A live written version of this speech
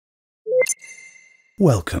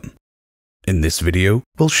Welcome. In this video,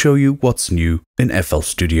 we'll show you what's new in FL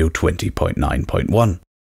Studio 20.9.1.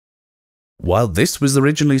 While this was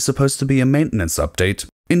originally supposed to be a maintenance update,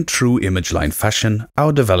 in true ImageLine fashion,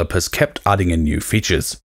 our developers kept adding in new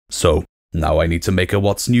features. So now I need to make a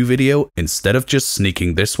what's new video instead of just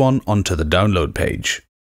sneaking this one onto the download page.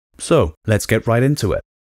 So let's get right into it.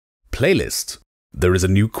 Playlist. There is a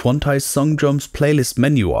new Quantize song drums playlist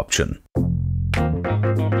menu option.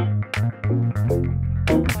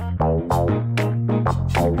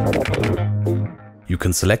 You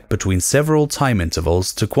can select between several time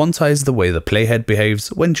intervals to quantize the way the playhead behaves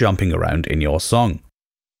when jumping around in your song.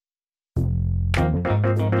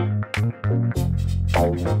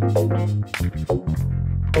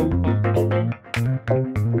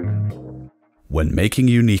 When making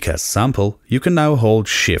unique as sample, you can now hold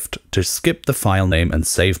Shift to skip the file name and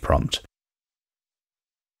save prompt.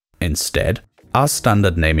 Instead, our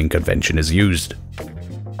standard naming convention is used.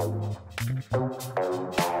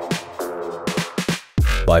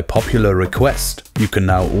 By popular request, you can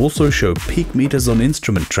now also show peak meters on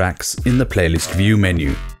instrument tracks in the playlist view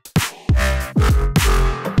menu.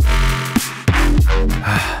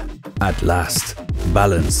 At last,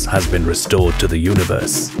 balance has been restored to the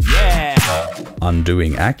universe. Yeah!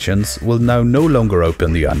 Undoing actions will now no longer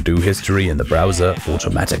open the undo history in the browser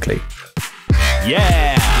automatically.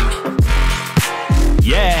 Yeah!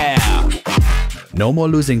 Yeah! No more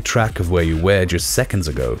losing track of where you were just seconds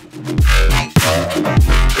ago.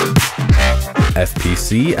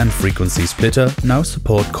 FPC and frequency splitter now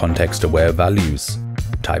support context-aware values.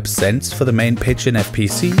 Type cents for the main pitch in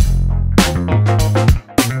FPC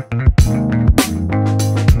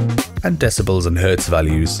and decibels and hertz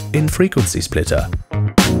values in frequency splitter.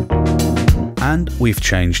 And we've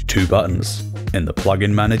changed two buttons. In the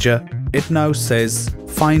plugin manager, it now says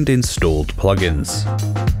Find Installed Plugins.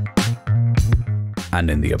 And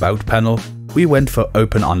in the About panel, we went for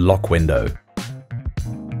Open Unlock Window.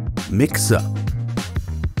 Mixer.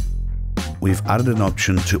 We've added an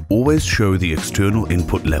option to always show the external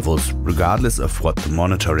input levels regardless of what the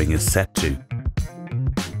monitoring is set to.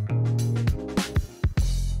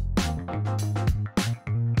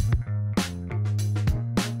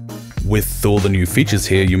 With all the new features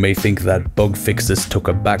here, you may think that bug fixes took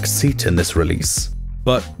a back seat in this release.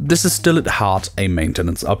 But this is still at heart a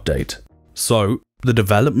maintenance update. So, the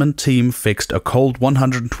development team fixed a cold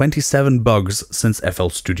 127 bugs since FL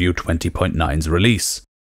Studio 20.9's release.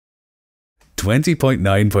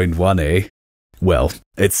 20.9.1, eh? Well,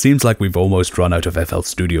 it seems like we've almost run out of FL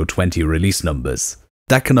Studio 20 release numbers.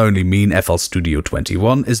 That can only mean FL Studio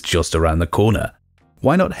 21 is just around the corner.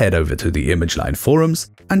 Why not head over to the ImageLine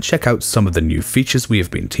forums and check out some of the new features we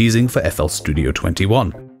have been teasing for FL Studio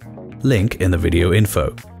 21. Link in the video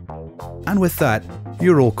info. And with that,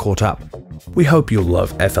 you're all caught up. We hope you'll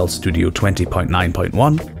love FL Studio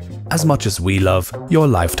 20.9.1 as much as we love your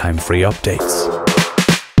lifetime free updates.